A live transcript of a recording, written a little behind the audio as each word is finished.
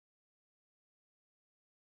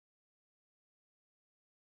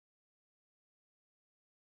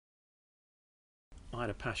had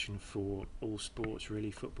a passion for all sports,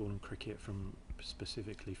 really, football and cricket,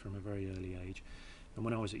 specifically from a very early age. And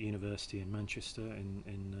when I was at university in Manchester in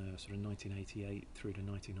sort of 1988 through to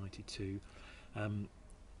 1992,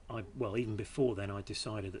 well, even before then, I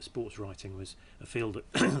decided that sports writing was a field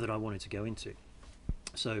that I wanted to go into.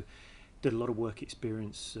 So did a lot of work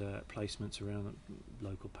experience placements around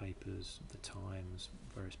local papers, the Times,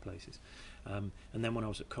 various places. And then when I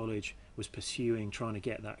was at college, was trying to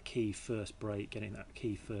get that key first break, getting that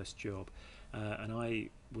key first job. And I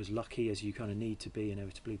was lucky, as you kind of need to be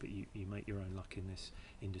inevitably, but you make your own luck in this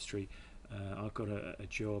industry. I got a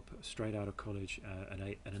job straight out of college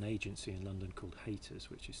at an agency in London called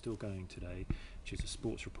Haters, which is still going today, which is a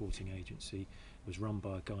sports reporting agency. It was run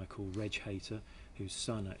by a guy called Reg Hayter, whose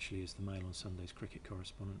son actually is the Mail on Sunday's cricket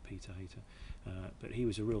correspondent, Peter Hayter. But he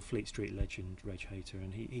was a real Fleet Street legend, Reg Hayter,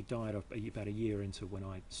 and he died about a year into when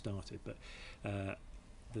I started. But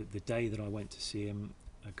the day that I went to see him,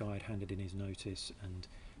 a guy had handed in his notice, and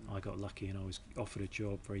I got lucky and I was offered a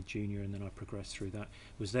job, very junior, and then I progressed through that.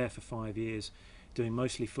 Was there for 5 years, doing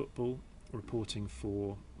mostly football, reporting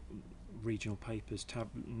for regional papers,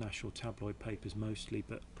 national tabloid papers mostly,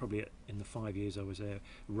 but probably in the 5 years I was there,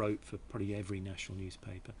 wrote for probably every national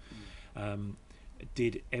newspaper.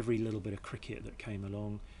 Did every little bit of cricket that came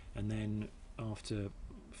along, and then after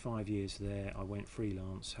 5 years there, I went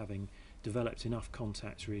freelance, having developed enough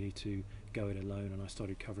contacts really to go it alone, and I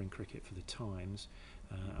started covering cricket for the Times,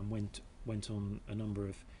 and went on a number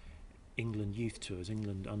of England youth tours,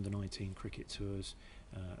 England under-19 cricket tours,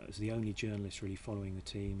 as the only journalist really following the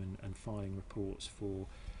team and filing reports for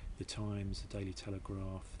the Times, the Daily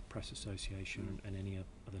Telegraph, the Press Association, and any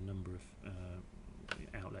other number of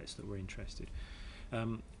outlets that were interested.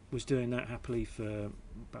 Was doing that happily for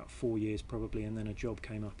about 4 years probably, and then a job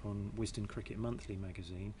came up on Wisden Cricket Monthly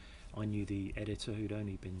magazine. I knew the editor, who'd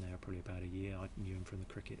only been there probably about a year. I knew him from the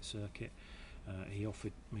cricket circuit. He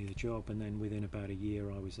offered me the job, and then within about a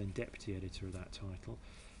year I was then deputy editor of that title.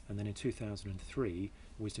 And then in 2003,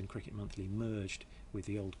 Wisden Cricket Monthly merged with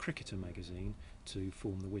the old Cricketer magazine to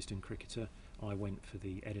form the Wisden Cricketer. I went for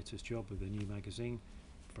the editor's job of the new magazine,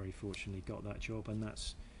 very fortunately got that job, and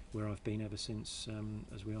that's where I've been ever since,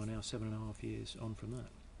 as we are now 7.5 years on from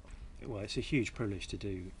that. Well, it's a huge privilege to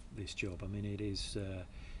do this job. I mean, it is a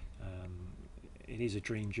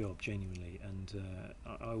dream job, genuinely, and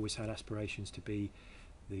I always had aspirations to be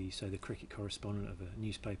the cricket correspondent of a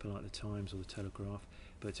newspaper like the Times or the Telegraph.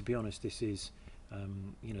 But to be honest, this is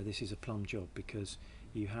this is a plum job, because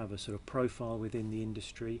you have a sort of profile within the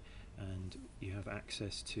industry, and you have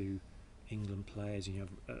access to England players, and you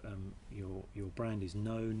have your brand is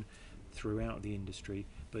known throughout the industry,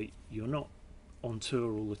 but you're not on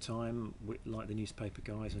tour all the time like the newspaper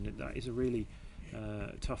guys, and that is a really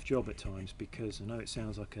tough job at times, because I know it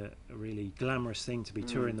sounds like a really glamorous thing to be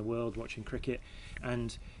touring the world watching cricket,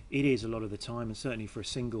 and it is a lot of the time, and certainly for a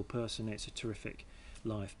single person it's a terrific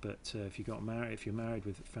life. But if you're married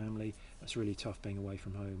with a family, that's really tough, being away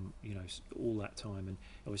from home, all that time. And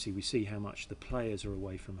obviously we see how much the players are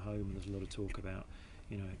away from home, and there's a lot of talk about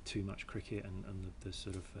too much cricket and the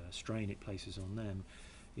sort of strain it places on them.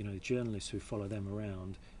 The journalists who follow them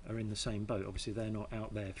around are in the same boat. Obviously they're not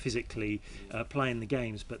out there physically playing the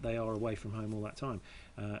games, but they are away from home all that time.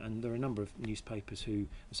 And there are a number of newspapers who,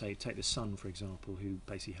 say, take the Sun for example, who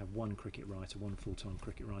basically have one full-time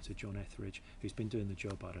cricket writer, John Etheridge, who's been doing the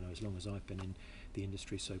job, I don't know, as long as I've been in the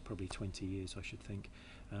industry, so probably 20 years I should think.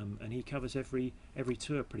 And he covers every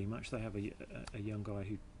tour pretty much. They have a young guy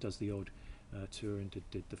who does the odd tour and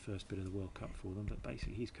did the first bit of the World Cup for them, but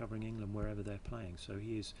basically he's covering England wherever they're playing, so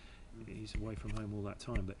he's away from home all that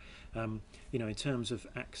time. But in terms of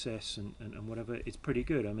access and whatever, it's pretty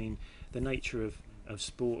good. I mean, the nature of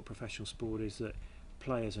sport, professional sport, is that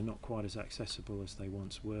players are not quite as accessible as they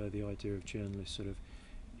once were. The idea of journalists sort of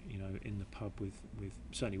in the pub with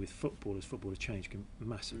certainly with footballers has changed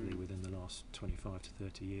massively within the last 25 to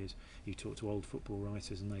 30 years. You talk to old football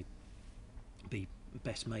writers and they'd be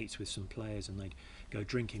best mates with some players, and they'd go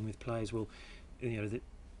drinking with players. Well,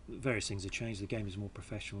 various things have changed. The game is more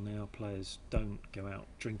professional now. Players don't go out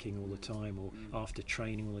drinking all the time or after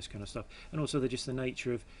training, all this kind of stuff. And also the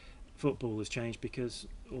nature of football has changed, because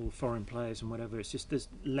all foreign players and whatever, it's just there's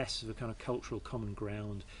less of a kind of cultural common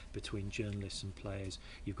ground between journalists and players.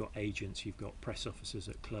 You've got agents, you've got press officers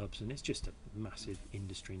at clubs, and it's just a massive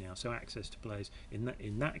industry now. So access to players in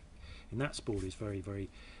that sport is very, very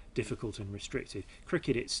difficult and restricted.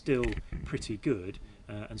 Cricket, it's still pretty good,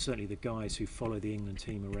 and certainly the guys who follow the England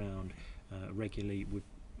team around regularly would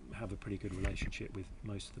have a pretty good relationship with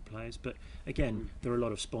most of the players. But again, there are a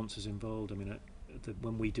lot of sponsors involved. I mean,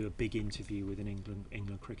 when we do a big interview with an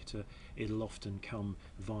England cricketer, it'll often come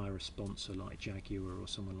via a sponsor like Jaguar or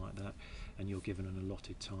someone like that, and you're given an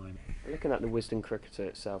allotted time. Looking at the Wisden Cricketer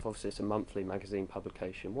itself, obviously it's a monthly magazine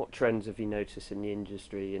publication. What trends have you noticed in the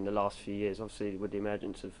industry in the last few years? Obviously with the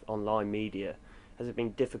emergence of online media, has it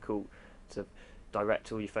been difficult to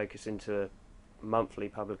direct all your focus into a monthly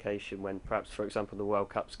publication when perhaps, for example, the World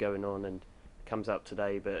Cup's going on and comes out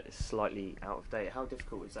today but it's slightly out of date? How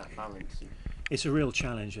difficult is that balance? It's a real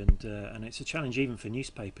challenge, and it's a challenge even for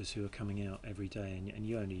newspapers who are coming out every day, and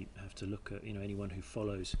you only have to look at anyone who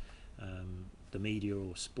follows the media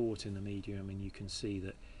or sport in the media. I mean, you can see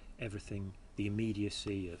that everything, the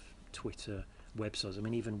immediacy of Twitter, websites, I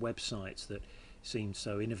mean even websites that seemed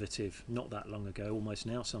so innovative not that long ago, almost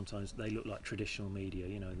now sometimes they look like traditional media,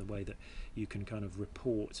 in the way that you can kind of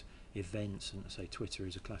report events, and say Twitter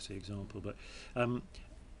is a classic example. But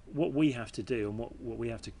what we have to do, and what we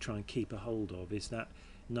have to try and keep a hold of, is that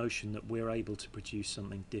notion that we're able to produce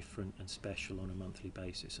something different and special on a monthly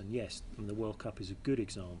basis. And yes, the World Cup is a good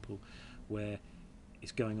example where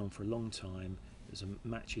it's going on for a long time, there's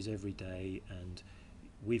matches every day, and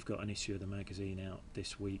we've got an issue of the magazine out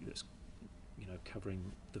this week that's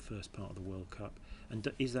covering the first part of the World Cup. And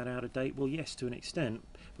is that out of date? Well, yes, to an extent,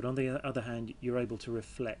 but on the other hand, you're able to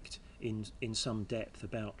reflect in some depth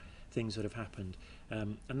about things that have happened,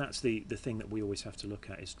 and that's the thing that we always have to look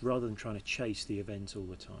at, is rather than trying to chase the event all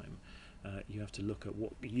the time, you have to look at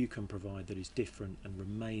what you can provide that is different and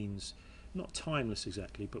remains not timeless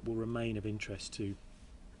exactly, but will remain of interest to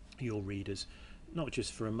your readers, not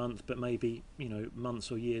just for a month, but maybe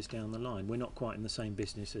months or years down the line. We're not quite in the same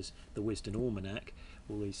business as the Wisden Almanac,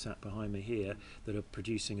 all these sat behind me here, that are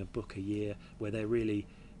producing a book a year where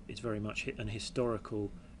it's very much an historical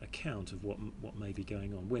account of what may be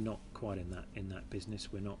going on. We're not quite in that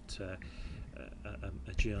business. We're not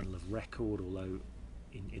a journal of record, although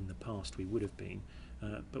in the past we would have been.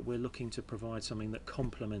 But we're looking to provide something that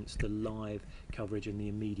complements the live coverage and the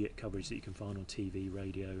immediate coverage that you can find on TV,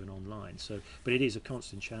 radio, and online. But it is a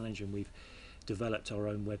constant challenge, and we've developed our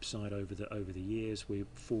own website over the years. We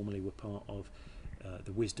formerly were part of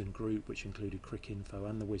the Wisden Group, which included Cricinfo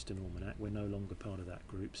and the Wisden Almanac. We're no longer part of that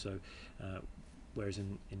group. So, whereas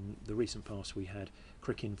in the recent past we had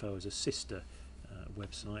Cricinfo as a sister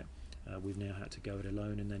website, we've now had to go it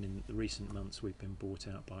alone, and then in the recent months we've been bought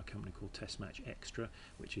out by a company called Test Match Extra,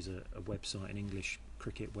 which is a website, an English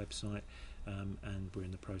cricket website, and we're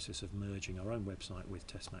in the process of merging our own website with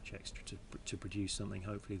Test Match Extra to produce something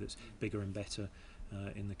hopefully that's bigger and better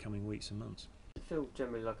in the coming weeks and months. I feel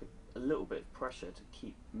generally like a little bit of pressure to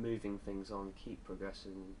keep moving things on, keep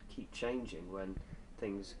progressing, keep changing when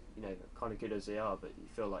things are kind of good as they are, but you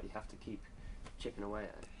feel like you have to keep chipping away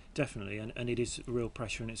at it. Definitely, and it is real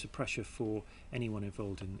pressure, and it's a pressure for anyone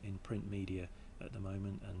involved in print media at the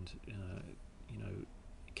moment, and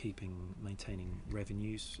maintaining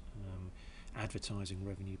revenues, advertising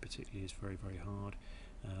revenue particularly is very, very hard,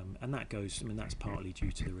 and that's partly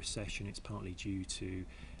due to the recession, it's partly due to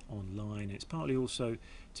online, it's partly also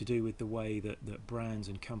to do with the way that brands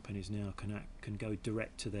and companies now can go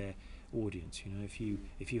direct to their audience. If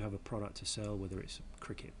you have a product to sell, whether it's a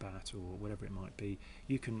cricket bat or whatever it might be,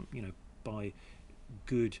 you can buy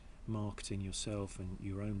good marketing yourself and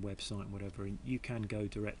your own website and whatever, and you can go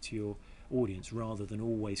direct to your audience rather than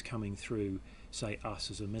always coming through, say,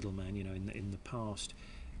 us as a middleman. In the past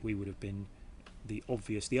we would have been the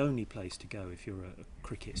only place to go if you're a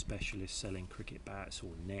cricket specialist selling cricket bats or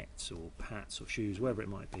nets or hats or shoes, whatever it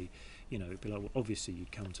might be. It'd be like, well, obviously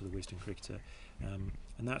you'd come to the Wisden Cricketer,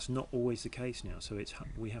 and that's not always the case now. So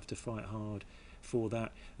we have to fight hard for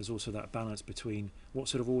that. There's also that balance between what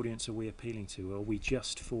sort of audience are we appealing to? Are we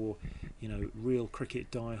just for real cricket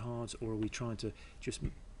diehards, or are we trying to just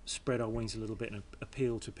spread our wings a little bit and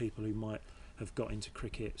appeal to people who might have got into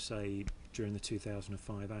cricket, say, during the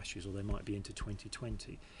 2005 Ashes, or they might be into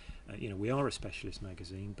 2020. We are a specialist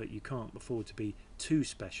magazine, but you can't afford to be too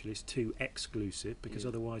specialist, too exclusive, because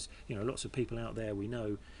otherwise, lots of people out there, we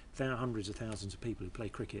know, there are hundreds of thousands of people who play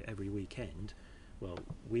cricket every weekend. Well,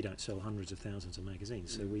 we don't sell hundreds of thousands of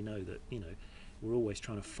magazines, so we know that, we're always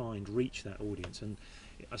trying to reach that audience. And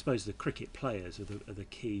I suppose the cricket players are the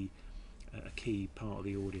key part of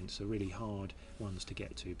the audience, are really hard ones to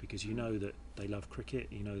get to, because that they love cricket,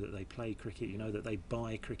 that they play cricket, that they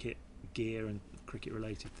buy cricket gear and cricket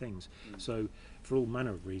related things. So for all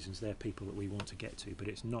manner of reasons, they're people that we want to get to, but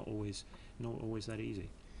it's not always that easy.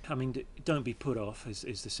 I mean, don't be put off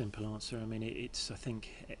is the simple answer. I mean, I think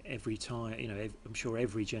every time, I'm sure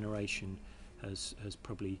every generation has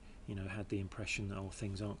probably had the impression that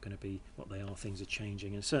things aren't going to be what they are, things are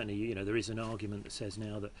changing. And certainly, there is an argument that says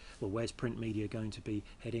now that, well, where's print media going to be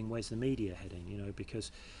heading? Where's the media heading?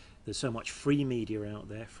 Because there's so much free media out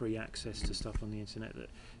there, free access to stuff on the internet, that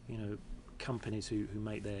companies who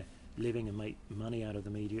make their living and make money out of the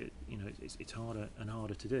media, it's harder and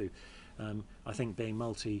harder to do. I think being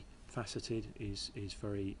multifaceted is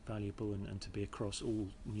very valuable, and to be across all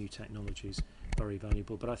new technologies very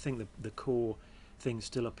valuable. But I think the core things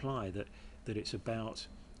still apply, that it's about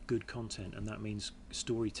good content, and that means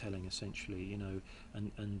storytelling essentially,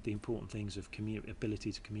 and the important things of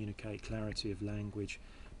ability to communicate, clarity of language,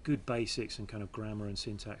 good basics and kind of grammar and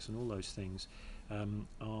syntax and all those things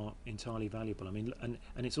are entirely valuable. I mean,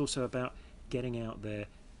 and it's also about getting out there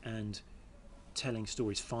and telling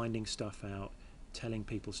stories, finding stuff out, telling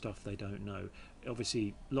people stuff they don't know.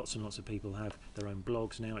 Obviously, lots and lots of people have their own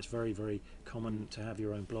blogs now. It's very, very common to have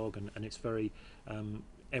your own blog, and it's very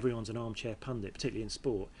everyone's an armchair pundit, particularly in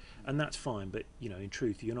sport, and that's fine. But in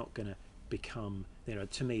truth, you're not going to become.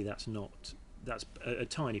 To me, that's a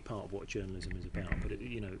tiny part of what journalism is about. But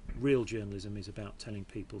real journalism is about telling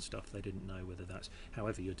people stuff they didn't know. Whether that's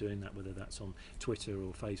however you're doing that, whether that's on Twitter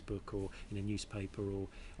or Facebook or in a newspaper or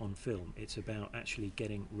on film, it's about actually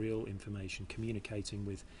getting real information, communicating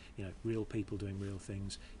with real people doing real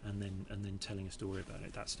things, and then telling a story about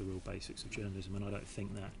it. That's the real basics of journalism, and I don't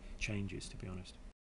think that changes, to be honest.